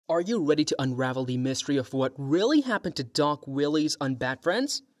Are you ready to unravel the mystery of what really happened to Doc Willis on Bad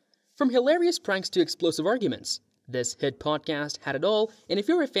Friends? From hilarious pranks to explosive arguments, this hit podcast had it all, and if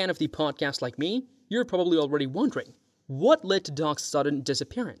you're a fan of the podcast like me, you're probably already wondering, what led to Doc's sudden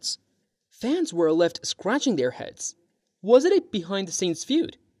disappearance? Fans were left scratching their heads. Was it a behind-the-scenes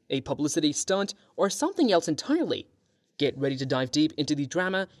feud, a publicity stunt, or something else entirely? Get ready to dive deep into the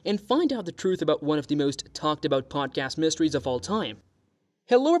drama and find out the truth about one of the most talked-about podcast mysteries of all time.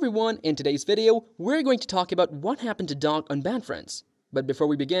 Hello everyone, in today's video, we're going to talk about what happened to Doc on Bad Friends. But before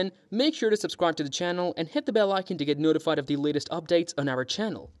we begin, make sure to subscribe to the channel and hit the bell icon to get notified of the latest updates on our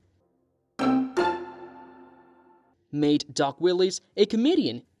channel. Meet Doc Willis, a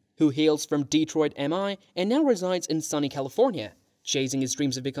comedian who hails from Detroit, MI, and now resides in sunny California, chasing his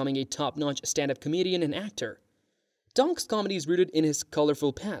dreams of becoming a top-notch stand-up comedian and actor. Doc's comedy is rooted in his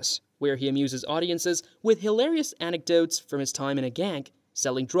colorful past, where he amuses audiences with hilarious anecdotes from his time in a gang,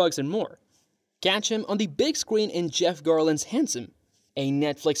 selling drugs and more. Catch him on the big screen in Jeff Garlin's Handsome, a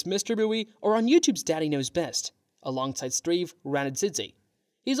Netflix mystery movie, or on YouTube's Daddy Knows Best, alongside Steve, Ran and Sidzi.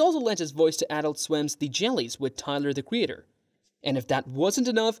 He's also lent his voice to Adult Swim's The Jellies with Tyler the Creator. And if that wasn't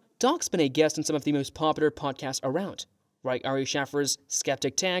enough, Doc's been a guest on some of the most popular podcasts around, like Ari Schaffer's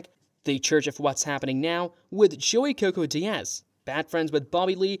Skeptic Tag, The Church of What's Happening Now with Joey Coco Diaz, Bad Friends with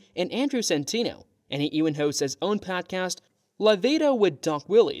Bobby Lee and Andrew Santino, and he even hosts his own podcast, La Vida with Doc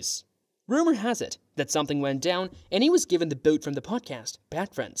Willis. Rumor has it that something went down and he was given the boot from the podcast,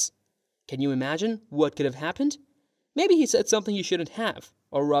 Bad Friends. Can you imagine what could have happened? Maybe he said something he shouldn't have,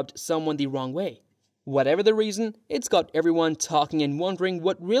 or rubbed someone the wrong way. Whatever the reason, it's got everyone talking and wondering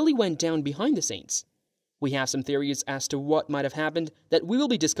what really went down behind the scenes. We have some theories as to what might have happened that we will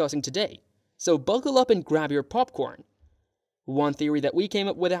be discussing today, so buckle up and grab your popcorn. One theory that we came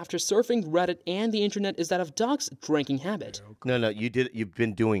up with after surfing Reddit and the internet is that of Doc's drinking habit. No, you've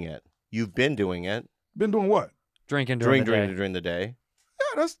been doing it. You've been doing it. Been doing what? Drinking during During the day.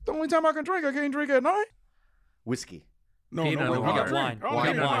 Yeah, that's the only time I can drink. I can't drink at night. Whiskey. No, Peanut no, and we got water. wine. Wine. Wine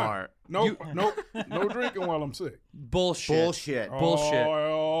and Wine. wine. No, no drinking while I'm sick. Bullshit. Bullshit.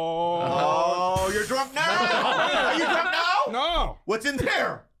 Oh, You're drunk now? Are you drunk now? no. What's in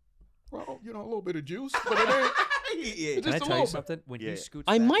there? Well, a little bit of juice, but it ain't. It's Can I just a tell little you bit. something? When Yeah. he scoots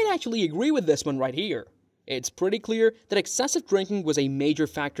I back- might actually agree with this one right here. It's pretty clear that excessive drinking was a major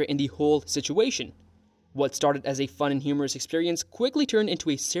factor in the whole situation. What started as a fun and humorous experience quickly turned into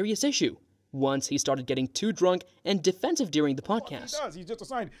a serious issue once he started getting too drunk and defensive during the He podcast. does. He's just a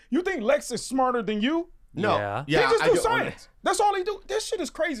scientist. You think Lex is smarter than you? No. Yeah. He just do don't- science. That's all he do. This shit is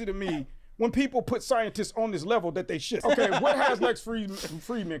crazy to me when people put scientists on this level that they shit. Okay, what has Lex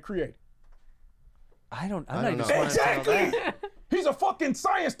Friedman created? I'm not don't even know. smart enough to know Exactly. that. He's a fucking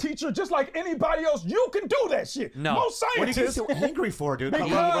science teacher just like anybody else. You can do that shit. No. Most What are you scientists. so angry for, dude? Come on,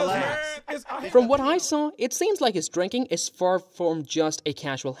 Because, relax. man, From what I saw, it seems like his drinking is far from just a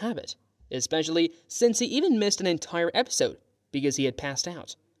casual habit, especially since he even missed an entire episode because he had passed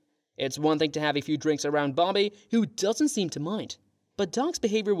out. It's one thing to have a few drinks around Bobby, who doesn't seem to mind, but Doc's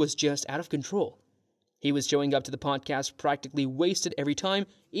behavior was just out of control. He was showing up to the podcast practically wasted every time,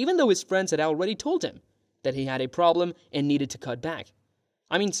 even though his friends had already told him that he had a problem and needed to cut back.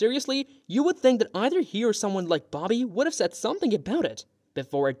 I mean, seriously, you would think that either he or someone like Bobby would have said something about it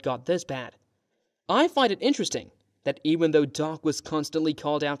before it got this bad. I find it interesting that even though Doc was constantly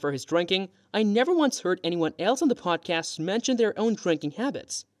called out for his drinking, I never once heard anyone else on the podcast mention their own drinking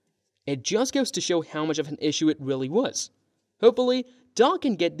habits. It just goes to show how much of an issue it really was. Hopefully, Doc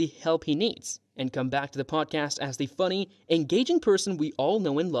can get the help he needs and come back to the podcast as the funny, engaging person we all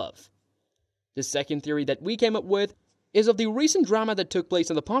know and love. The second theory that we came up with is of the recent drama that took place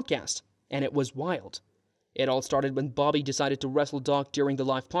on the podcast, and it was wild. It all started when Bobby decided to wrestle Doc during the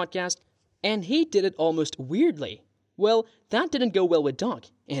live podcast, and he did it almost weirdly. Well, that didn't go well with Doc,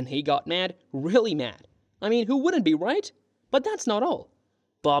 and he got mad, really mad. I mean, who wouldn't be, right? But that's not all.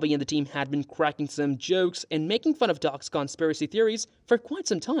 Bobby and the team had been cracking some jokes and making fun of Doc's conspiracy theories for quite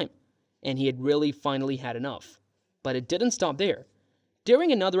some time, and he had really finally had enough. But it didn't stop there.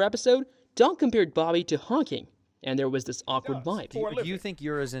 During another episode, Doc compared Bobby to Hawking, and there was this awkward vibe. Do you think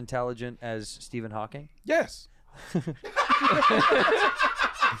you're as intelligent as Stephen Hawking? Yes. This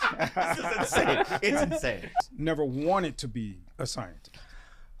is insane. It's insane. Never wanted to be a scientist.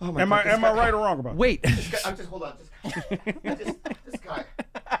 Oh my Am God, I right or wrong about that? Wait, hold on. This guy.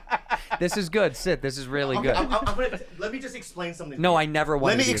 this is good. Sit. This is really good. Let me just explain something. No, I never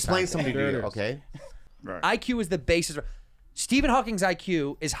wanted Let to me be a explain scientist. something to There you, it is. okay? Right. IQ is the basis. Stephen Hawking's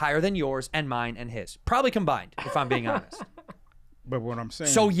IQ is higher than yours and mine and his. Probably combined, if I'm being honest. But what I'm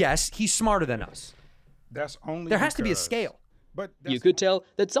saying So yes, he's smarter than us. that's only There has to be a because scale. But You could tell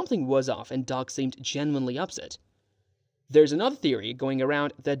that something was off and Doc seemed genuinely upset. There's another theory going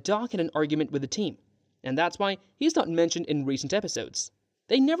around that Doc had an argument with the team, and that's why he's not mentioned in recent episodes.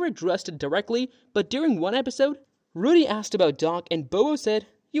 They never addressed it directly, but during one episode, Rudy asked about Doc and Bobo said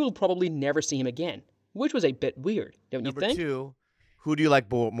you will probably never see him again, which was a bit weird, don't you think? Number 2, who do you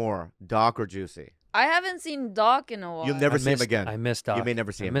like more, Doc or Juicy? I haven't seen Doc in a while. You'll never see him again. I miss Doc. You may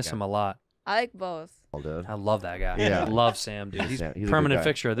never see him again. I miss him a lot. I like both. Dude. I love that guy. Yeah. I love Sam, dude. He's He's a good permanent guy.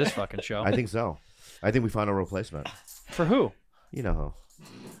 fixture of this fucking show. I think so. I think we found a replacement. For who? You know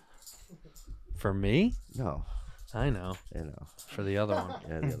For me? who? No. I know. You know. For the other one.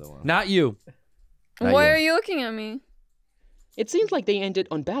 Yeah, the other one. Not you. Why you. are you looking at me? It seems like they ended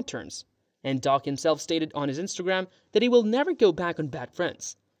on bad terms, and Doc himself stated on his Instagram that he will never go back on bad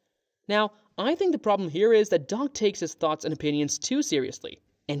friends. Now, I think the problem here is that Doc takes his thoughts and opinions too seriously,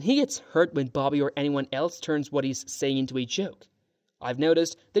 and he gets hurt when Bobby or anyone else turns what he's saying into a joke. I've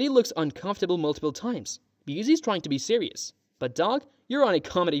noticed that he looks uncomfortable multiple times, because he's trying to be serious. But Doc, you're on a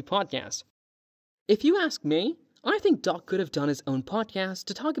comedy podcast. If you ask me, I think Doc could have done his own podcast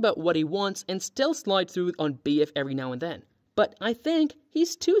to talk about what he wants and still slide through on BF every now and then. But I think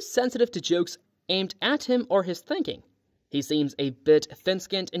he's too sensitive to jokes aimed at him or his thinking. He seems a bit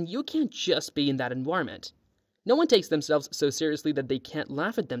thin-skinned and you can't just be in that environment. No one takes themselves so seriously that they can't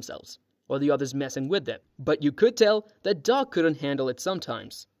laugh at themselves, or the others messing with them. But you could tell that Doc couldn't handle it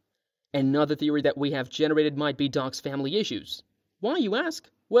sometimes. Another theory that we have generated might be Doc's family issues. Why, you ask?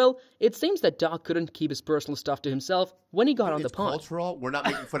 Well, it seems that Doc couldn't keep his personal stuff to himself when he got on the It's pod. cultural. We're not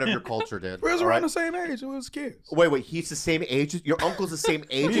making fun of your culture, dude. we was All around right? the same age. It was kids. Wait. He's the same age. Your uncle's the same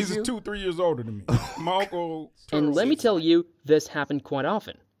age as He's you. 2-3 years older than me. My uncle. And let me tell you, this happened quite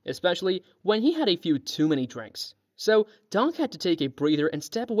often, especially when he had a few too many drinks. So Doc had to take a breather and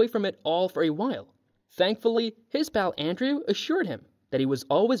step away from it all for a while. Thankfully, his pal Andrew assured him that he was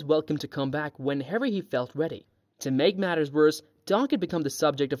always welcome to come back whenever he felt ready. To make matters worse, Doc had become the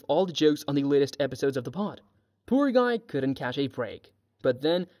subject of all the jokes on the latest episodes of the pod. Poor guy couldn't catch a break. But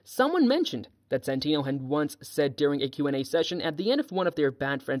then, someone mentioned that Santino had once said during a Q&A session at the end of one of their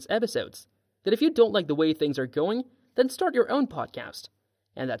Bad Friends episodes, that if you don't like the way things are going, then start your own podcast.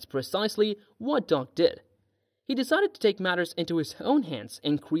 And that's precisely what Doc did. He decided to take matters into his own hands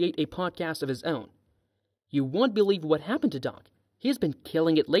and create a podcast of his own. You won't believe what happened to Doc. He's been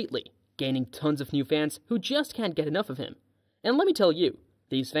killing it lately, gaining tons of new fans who just can't get enough of him. And let me tell you,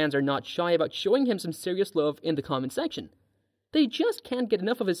 these fans are not shy about showing him some serious love in the comment section. They just can't get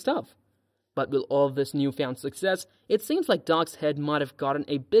enough of his stuff. But with all this newfound success, it seems like Doc's head might have gotten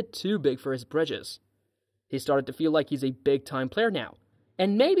a bit too big for his britches. He started to feel like he's a big-time player now,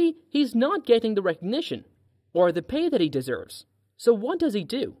 and maybe he's not getting the recognition or the pay that he deserves. So what does he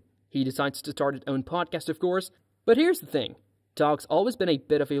do? He decides to start his own podcast, of course, but here's the thing. Doc's always been a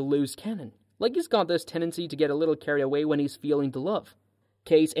bit of a loose cannon. Like he's got this tendency to get a little carried away when he's feeling the love.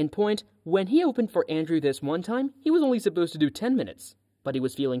 Case in point, when he opened for Andrew this one time, he was only supposed to do 10 minutes. But he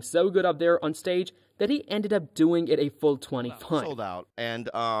was feeling so good up there on stage that he ended up doing it a full 25. Sold out. And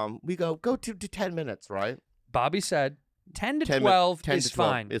we go to 10 minutes, right? Bobby said 10 to 10 12 10 is to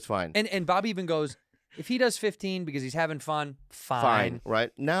 12. fine. It's fine. And Bobby even goes, if he does 15 because he's having fun, fine. Right?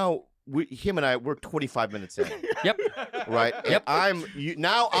 Now, him and I, we're 25 minutes in. Yep. Right? Yep.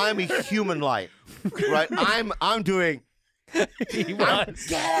 Now I'm a human light. Right? I'm doing... He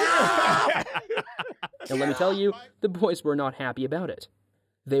was. And let me tell you, the boys were not happy about it.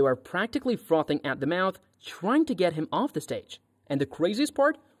 They were practically frothing at the mouth, trying to get him off the stage. And the craziest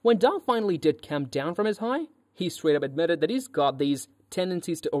part, when Doc finally did come down from his high, he straight up admitted that he's got these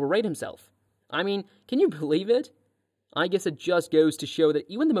tendencies to overrate himself. I mean, can you believe it? I guess it just goes to show that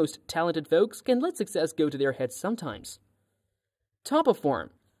even the most talented folks can let success go to their heads sometimes. Top of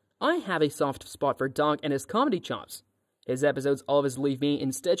form. I have a soft spot for Doc and his comedy chops. His episodes always leave me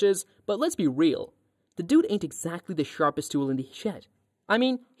in stitches, but let's be real. The dude ain't exactly the sharpest tool in the shed. I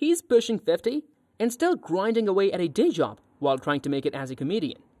mean, he's pushing 50 and still grinding away at a day job while trying to make it as a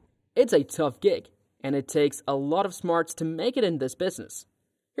comedian. It's a tough gig, and it takes a lot of smarts to make it in this business.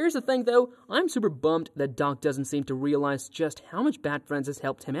 Here's the thing though, I'm super bummed that Doc doesn't seem to realize just how much Bad Friends has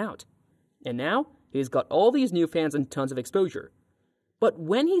helped him out. And now, he's got all these new fans and tons of exposure. But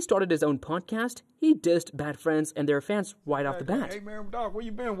when he started his own podcast, he dissed Bad Friends and their fans right off the bat. Hey man, Doc, where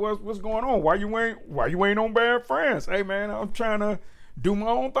you been? What's going on? Why you ain't on Bad Friends? Hey man, I'm trying to do my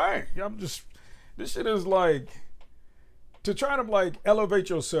own thing. This shit is like to try to like elevate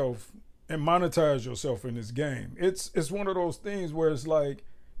yourself and monetize yourself in this game. It's one of those things where it's like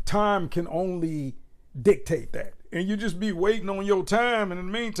time can only dictate that. and you just be waiting on your time. And in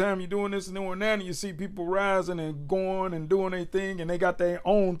the meantime, you're doing this and doing that, and you see people rising and going and doing their thing, and they got their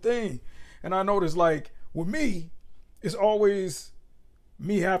own thing. And I noticed, like, with me, it's always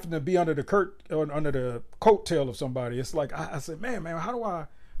me having to be under the coattail of somebody. It's like I said, man, how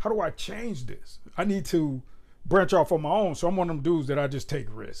do I change this? I need to branch off on my own. So I'm one of them dudes that I just take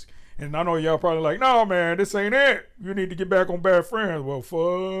risks. And I know y'all probably like, no, man, this ain't it. You need to get back on Bad Friends. Well,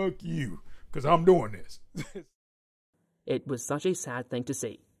 fuck you, because I'm doing this. It was such a sad thing to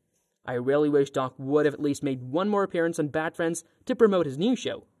see. I really wish Doc would have at least made one more appearance on Bad Friends to promote his new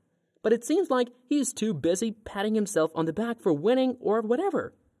show. But it seems like he's too busy patting himself on the back for winning or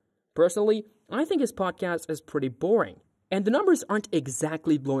whatever. Personally, I think his podcast is pretty boring, and the numbers aren't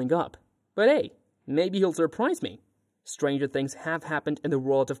exactly blowing up. But hey, maybe he'll surprise me. Stranger things have happened in the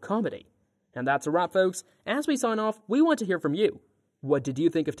world of comedy. And that's a wrap, folks. As we sign off, we want to hear from you. What did you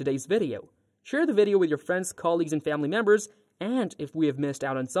think of today's video? Share the video with your friends, colleagues, and family members. And if we have missed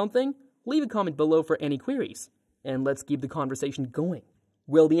out on something, leave a comment below for any queries. And let's keep the conversation going.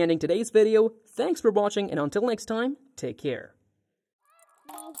 We'll be ending today's video. Thanks for watching, and until next time, take care.